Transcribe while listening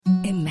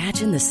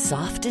Imagine the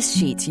softest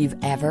sheets you've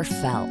ever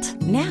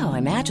felt. Now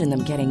imagine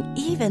them getting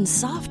even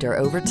softer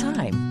over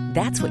time.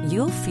 That's what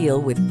you'll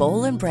feel with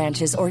Boll &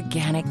 Branch's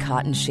organic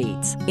cotton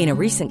sheets. In a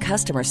recent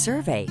customer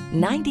survey,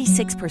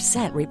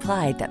 96%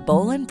 replied that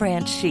Boll &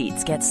 Branch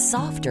sheets get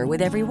softer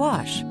with every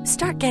wash.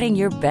 Start getting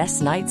your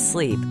best night's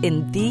sleep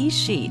in these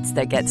sheets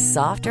that get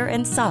softer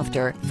and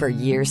softer for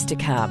years to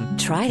come.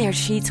 Try their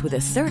sheets with a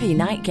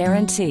 30-night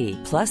guarantee.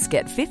 Plus,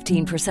 get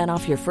 15%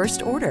 off your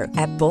first order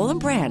at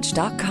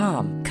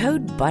bollandbranch.com.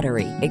 Code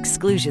BUTTERY.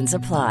 Exclusions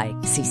apply.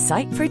 See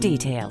site for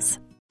details.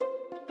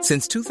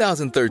 Since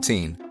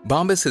 2013,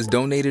 Bombas has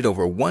donated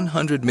over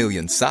 100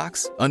 million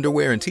socks,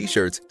 underwear, and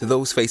T-shirts to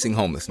those facing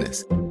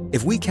homelessness.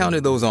 If we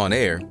counted those on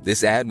air,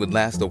 this ad would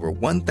last over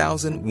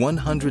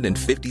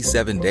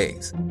 1,157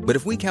 days. But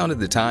if we counted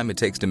the time it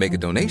takes to make a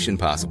donation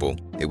possible,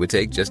 it would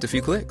take just a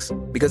few clicks.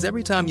 Because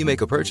every time you make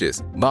a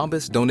purchase,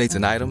 Bombas donates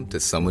an item to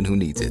someone who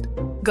needs it.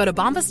 Go to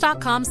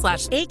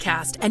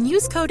bombas.com/ACAST and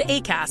use code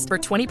ACAST for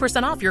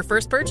 20% off your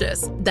first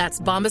purchase. That's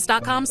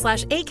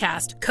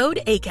bombas.com/ACAST, code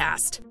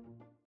ACAST.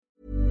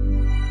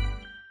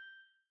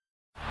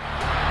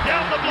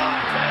 Down the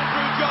block,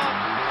 Andrew John.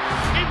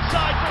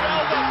 Inside for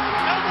Elba.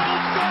 Elba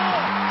will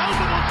score.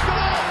 Elba will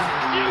score.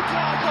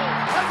 Newcastle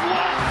have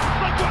won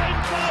the Grand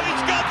Final.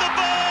 He's got the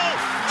ball.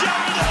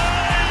 Jared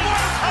Hayes.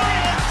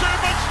 Oh,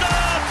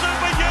 superstar,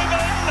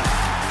 superhuman.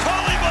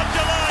 Call him what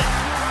you like.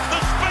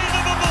 The speed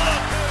of a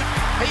bullet.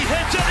 He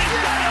hits it. He's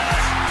got it.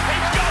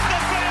 He's got the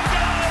fair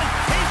goal.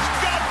 He's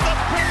got the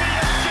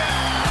premiership.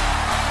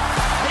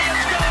 He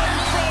has gone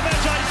from,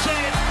 as I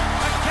said,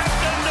 a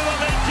captain to a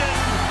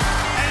legend.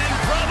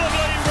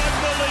 Probably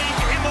rugby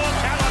league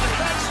immortality.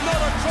 That's not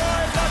a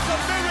try, that's a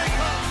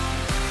miracle.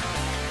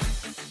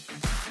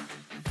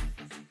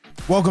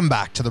 Welcome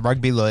back to the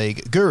Rugby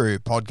League Guru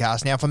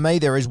podcast. Now, for me,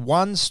 there is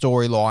one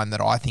storyline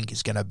that I think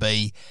is going to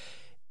be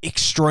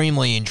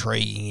extremely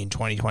intriguing in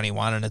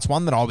 2021, and it's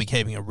one that I'll be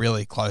keeping a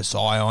really close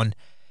eye on.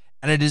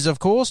 And it is, of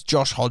course,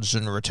 Josh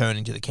Hodgson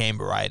returning to the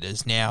Canberra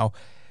Raiders. Now,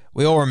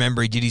 we all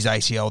remember he did his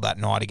ACL that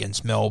night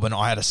against Melbourne.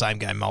 I had a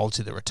same-game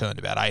multi that returned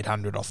about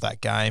 800 off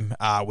that game,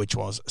 which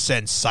was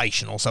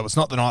sensational. So it's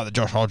not the night that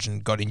Josh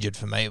Hodgson got injured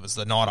for me. It was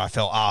the night I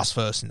fell arse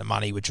first into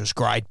money, which was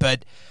great.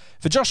 But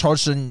for Josh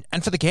Hodgson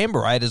and for the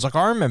Canberra Raiders,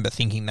 I remember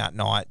thinking that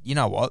night, you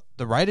know what?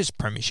 The Raiders'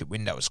 premiership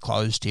window is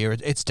closed here.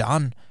 It's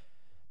done.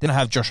 Then I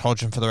have Josh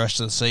Hodgson for the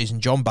rest of the season.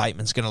 John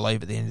Bateman's going to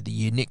leave at the end of the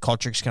year. Nick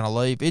Kotrick's going to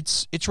leave.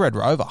 It's Red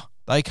Rover.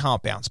 They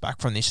can't bounce back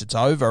from this. It's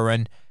over.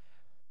 And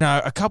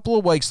a couple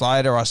of weeks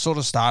later, I sort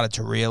of started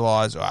to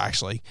realise, or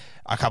actually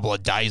a couple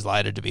of days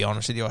later, to be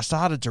honest with you, I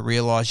started to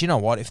realise, you know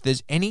what, if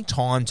there's any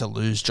time to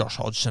lose Josh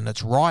Hodgson,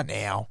 it's right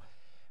now.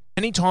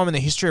 Any time in the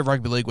history of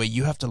rugby league where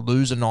you have to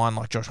lose a nine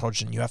like Josh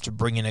Hodgson, you have to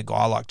bring in a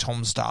guy like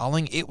Tom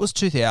Starling, it was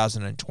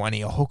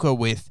 2020, a hooker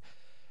with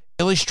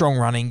a really strong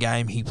running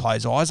game. He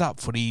plays eyes-up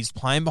footy, he's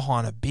playing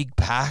behind a big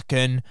pack,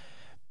 and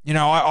you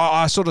know,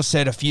 I sort of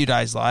said a few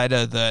days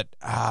later that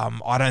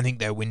I don't think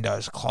their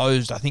window's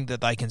closed. I think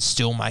that they can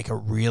still make a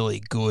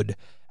really good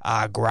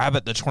grab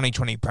at the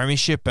 2020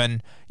 premiership.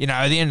 And, you know,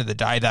 at the end of the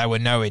day, they were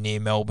nowhere near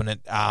Melbourne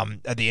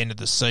at the end of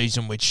the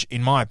season, which,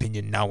 in my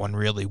opinion, no one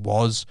really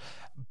was.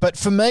 But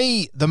for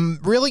me, the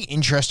really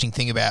interesting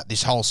thing about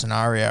this whole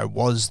scenario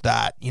was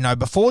that, you know,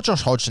 before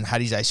Josh Hodgson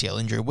had his ACL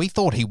injury, we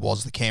thought he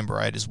was the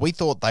Canberra Raiders. We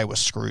thought they were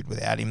screwed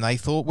without him. They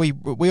thought we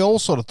all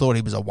sort of thought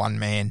he was a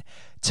one-man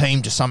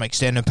team to some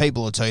extent, and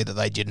people will tell you that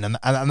they didn't,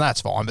 and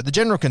that's fine. But the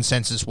general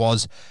consensus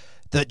was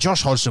that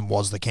Josh Hodgson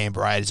was the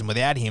Canberra Raiders, and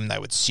without him, they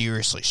would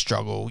seriously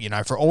struggle. You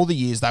know, for all the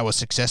years they were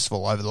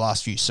successful over the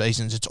last few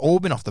seasons, it's all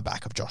been off the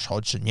back of Josh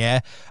Hodgson, yeah?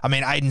 I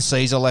mean, Aiden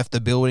Caesar left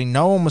the building.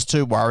 No one was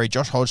too worried.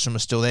 Josh Hodgson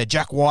was still there.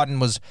 Jack Whiten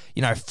was,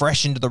 you know,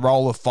 fresh into the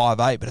role of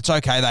 5'8", but it's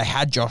okay. They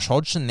had Josh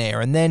Hodgson there,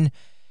 and then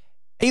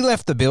he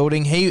left the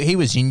building. He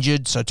was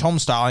injured, so Tom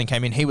Starling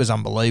came in. He was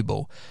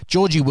unbelievable.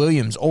 Georgie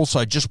Williams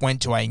also just went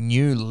to a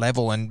new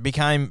level and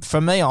became, for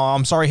me,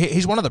 I'm sorry,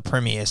 he's one of the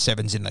premier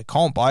sevens in the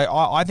comp.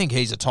 I think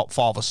he's a top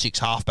 5 or 6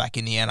 halfback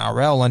in the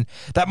NRL, and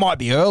that might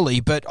be early,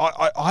 but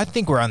I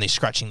think we're only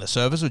scratching the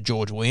surface with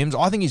George Williams.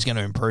 I think he's going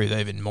to improve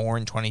even more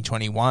in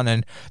 2021,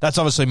 and that's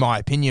obviously my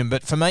opinion,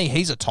 but for me,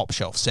 he's a top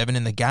shelf 7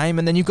 in the game.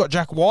 And then you've got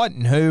Jack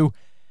Whiten, who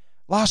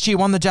last year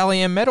won the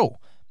Dally M medal.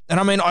 And,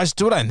 I mean, I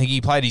still don't think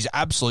he played his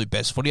absolute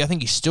best footy. I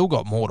think he's still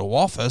got more to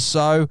offer.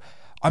 So,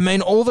 I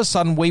mean, all of a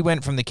sudden we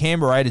went from the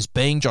Canberra Raiders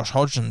being Josh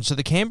Hodgson to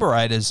the Canberra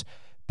Raiders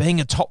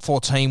being a top 4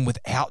 team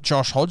without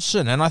Josh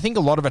Hodgson. And I think a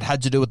lot of it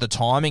had to do with the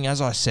timing.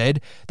 As I said,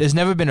 there's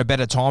never been a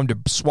better time to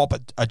swap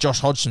a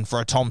Josh Hodgson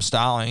for a Tom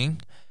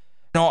Starling.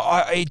 No,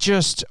 I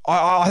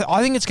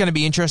think it's going to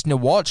be interesting to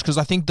watch, because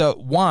I think that,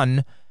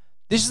 one,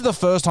 this is the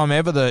first time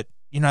ever that,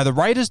 you know, the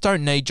Raiders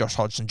don't need Josh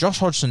Hodgson. Josh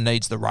Hodgson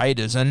needs the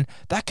Raiders, and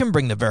that can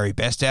bring the very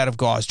best out of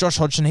guys. Josh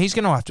Hodgson, he's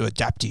going to have to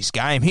adapt his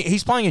game.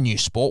 He's playing a new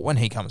sport when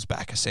he comes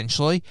back,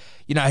 essentially.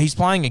 You know, he's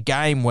playing a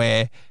game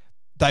where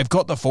they've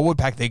got the forward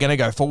pack. They're going to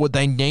go forward.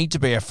 They need to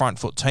be a front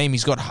foot team.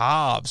 He's got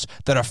halves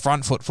that are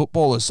front foot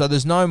footballers, so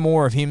there's no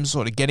more of him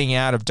sort of getting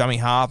out of dummy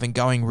half and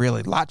going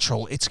really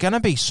lateral. It's going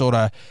to be sort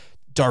of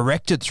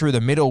directed through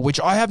the middle, which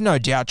I have no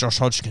doubt Josh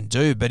Hodgson can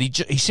do, but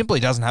he simply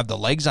doesn't have the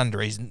legs under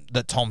his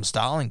that Tom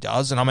Starling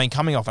does. And I mean,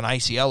 coming off an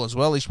ACL as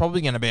well, he's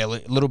probably going to be a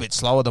little bit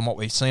slower than what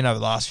we've seen over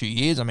the last few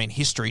years. I mean,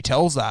 history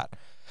tells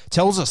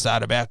us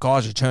that about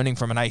guys returning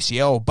from an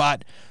ACL.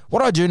 But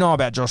what I do know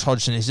about Josh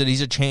Hodgson is that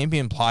he's a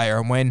champion player,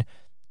 and when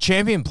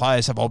champion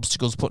players have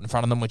obstacles put in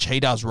front of them, which he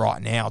does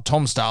right now,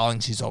 Tom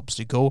Starling's his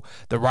obstacle.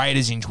 The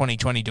Raiders in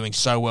 2020 doing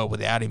so well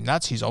without him,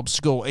 that's his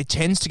obstacle. It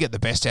tends to get the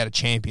best out of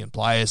champion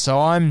players. So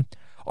I'm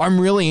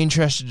really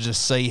interested to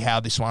see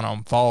how this one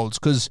unfolds,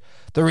 because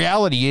the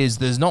reality is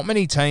there's not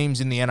many teams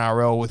in the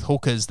NRL with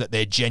hookers that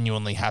they're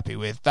genuinely happy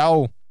with.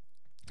 They'll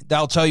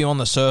tell you on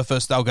the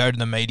surface, they'll go to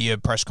the media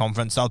press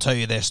conference, they'll tell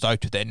you they're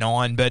stoked with their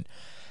 9, but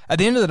at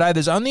the end of the day,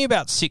 there's only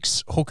about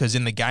 6 hookers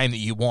in the game that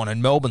you want,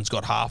 and Melbourne's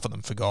got half of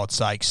them, for God's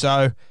sake.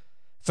 So,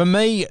 for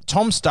me,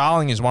 Tom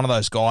Starling is one of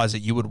those guys that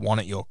you would want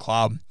at your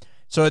club.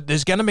 So,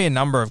 there's going to be a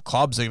number of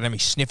clubs that are going to be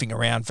sniffing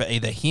around for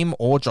either him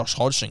or Josh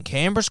Hodgson.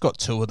 Canberra's got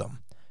 2 of them.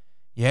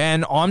 Yeah,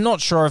 and I'm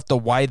not sure if the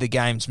way the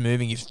game's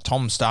moving, if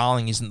Tom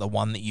Starling isn't the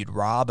one that you'd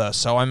rather.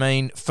 So, I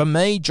mean, for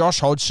me, Josh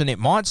Hodgson, it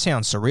might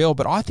sound surreal,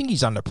 but I think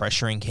he's under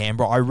pressure in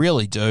Canberra. I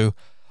really do.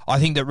 I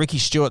think that Ricky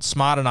Stewart's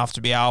smart enough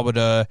to be able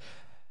to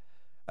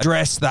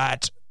address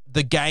that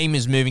the game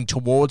is moving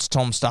towards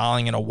Tom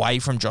Starling and away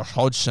from Josh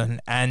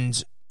Hodgson.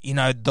 And, you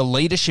know, the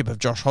leadership of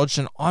Josh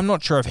Hodgson, I'm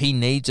not sure if he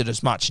needs it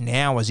as much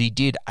now as he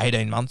did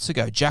 18 months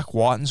ago. Jack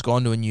Whiten's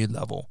gone to a new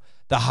level.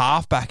 The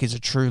halfback is a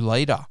true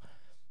leader.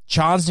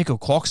 Charnze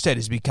Nicoll-Klokstad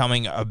is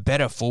becoming a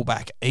better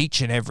fullback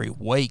each and every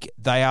week.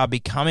 They are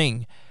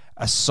becoming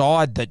a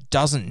side that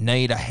doesn't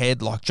need a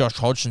head like Josh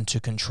Hodgson to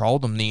control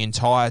them the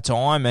entire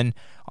time. And,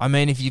 I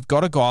mean, if you've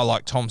got a guy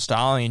like Tom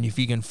Starling and if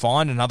you can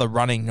find another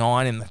running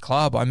 9 in the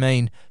club, I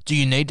mean, do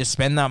you need to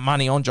spend that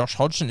money on Josh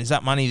Hodgson? Is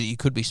that money that you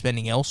could be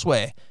spending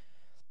elsewhere?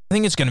 I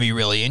think it's going to be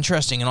really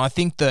interesting, and I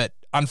think that,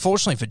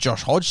 unfortunately for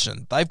Josh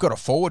Hodgson, they've got a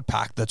forward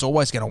pack that's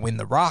always going to win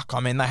the ruck. I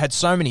mean, they had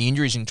so many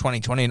injuries in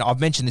 2020, and I've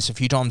mentioned this a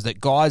few times,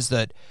 that guys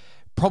that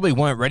probably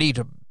weren't ready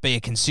to be a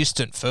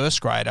consistent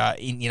first grader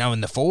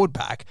in the forward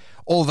pack,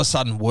 all of a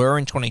sudden were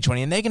in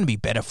 2020, and they're going to be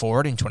better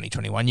for it in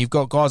 2021. You've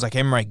got guys like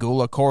Emre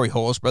Gula, Corey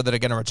Horsburgh that are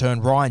going to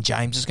return. Ryan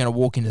James is going to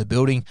walk into the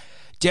building.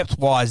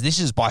 Depth-wise, this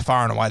is by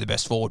far and away the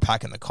best forward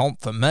pack in the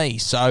comp for me.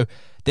 So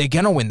they're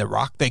going to win the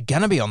ruck. They're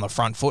going to be on the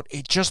front foot.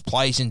 It just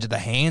plays into the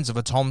hands of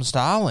a Tom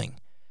Starling.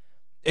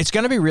 It's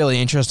going to be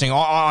really interesting.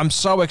 I'm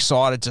so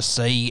excited to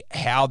see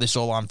how this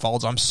all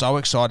unfolds. I'm so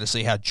excited to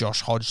see how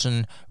Josh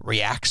Hodgson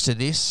reacts to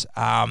this,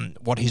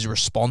 what his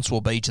response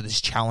will be to this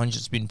challenge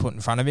that's been put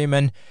in front of him.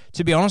 And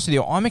to be honest with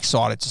you, I'm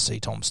excited to see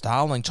Tom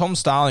Starling. Tom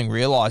Starling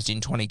realised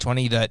in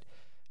 2020 that,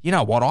 you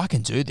know what, I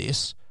can do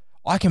this.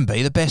 I can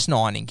be the best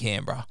 9 in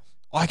Canberra.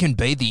 I can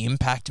be the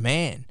impact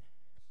man.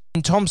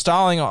 And Tom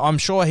Starling, I'm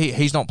sure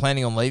he's not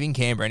planning on leaving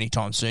Canberra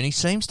anytime soon. He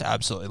seems to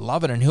absolutely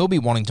love it, and he'll be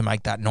wanting to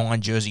make that 9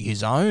 jersey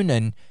his own.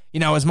 And, you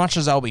know, as much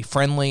as they'll be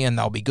friendly and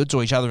they'll be good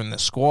to each other in the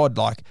squad,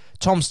 like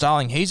Tom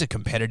Starling, he's a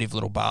competitive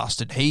little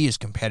bastard. He is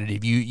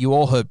competitive. You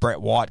all heard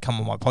Brett White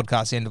come on my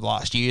podcast end of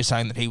last year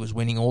saying that he was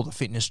winning all the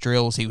fitness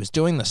drills. He was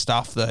doing the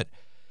stuff that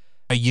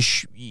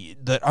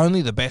that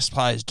only the best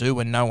players do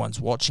when no one's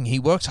watching. He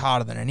works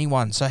harder than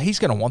anyone, so he's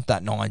going to want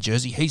that 9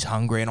 jersey. He's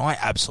hungry, and I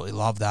absolutely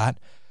love that.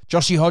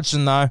 Joshy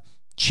Hodgson, though,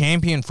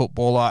 champion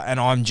footballer, and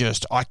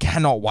I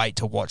cannot wait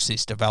to watch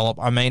this develop.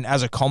 I mean,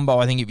 as a combo,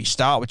 I think if you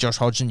start with Josh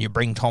Hodgson, you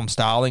bring Tom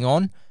Starling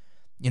on,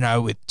 you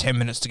know, with 10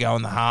 minutes to go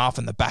in the half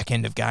and the back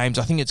end of games,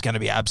 I think it's going to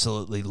be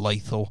absolutely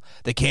lethal.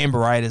 The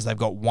Canberra Raiders, they've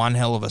got one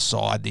hell of a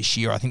side this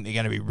year. I think they're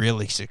going to be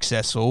really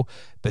successful.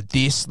 But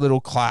this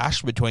little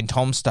clash between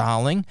Tom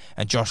Starling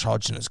and Josh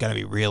Hodgson is going to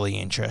be really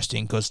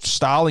interesting, because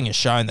Starling has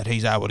shown that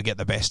he's able to get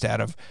the best out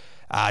of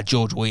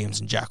George Williams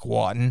and Jack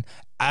Whiten,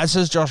 as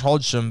has Josh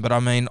Hodgson. But I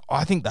mean,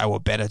 I think they were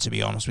better, to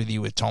be honest with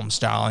you, with Tom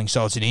Starling.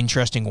 So it's an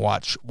interesting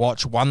watch,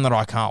 one that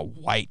I can't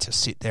wait to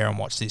sit there and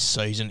watch this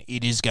season.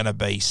 It is going to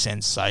be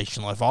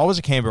sensational. If I was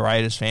a Canberra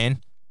Raiders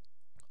fan,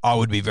 I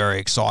would be very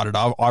excited.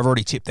 I've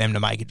already tipped them to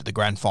make it to the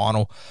grand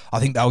final. I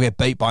think they'll get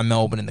beat by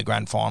Melbourne in the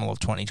grand final of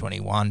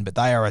 2021, but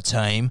they are a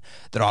team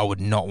that I would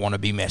not want to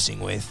be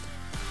messing with.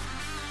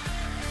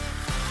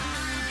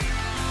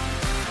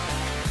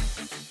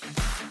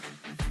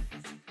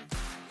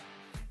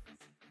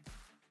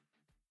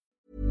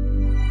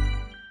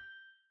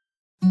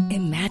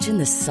 Imagine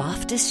the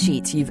softest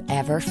sheets you've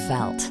ever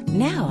felt.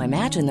 Now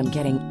imagine them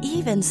getting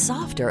even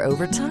softer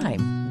over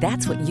time.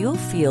 That's what you'll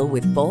feel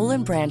with Boll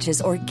 &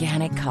 Branch's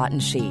organic cotton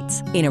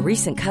sheets. In a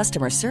recent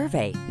customer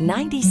survey,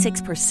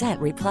 96%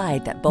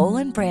 replied that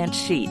Boll & Branch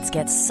sheets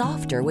get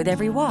softer with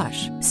every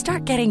wash.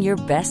 Start getting your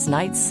best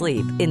night's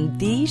sleep in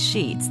these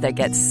sheets that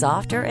get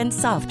softer and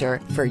softer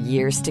for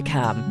years to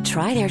come.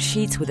 Try their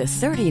sheets with a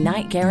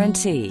 30-night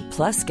guarantee.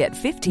 Plus, get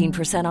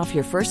 15% off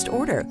your first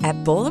order at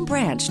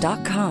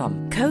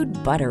bollandbranch.com. Code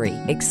BUTTERY.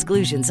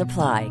 Exclusions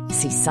apply.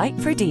 See site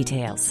for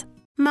details.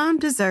 Mom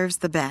deserves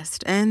the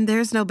best, and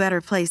there's no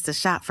better place to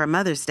shop for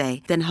Mother's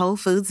Day than Whole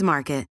Foods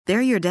Market.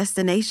 They're your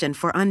destination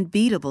for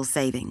unbeatable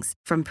savings,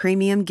 from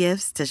premium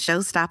gifts to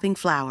show-stopping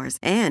flowers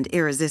and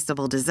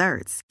irresistible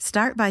desserts.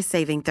 Start by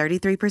saving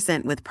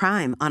 33% with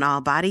Prime on all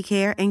body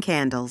care and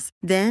candles.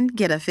 Then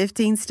get a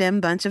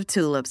 15-stem bunch of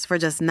tulips for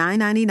just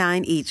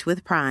 $9.99 each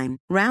with Prime.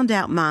 Round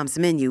out Mom's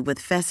menu with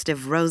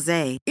festive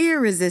rosé,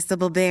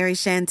 irresistible berry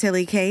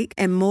chantilly cake,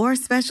 and more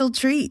special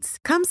treats.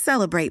 Come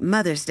celebrate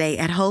Mother's Day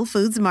at Whole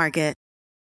Foods Market.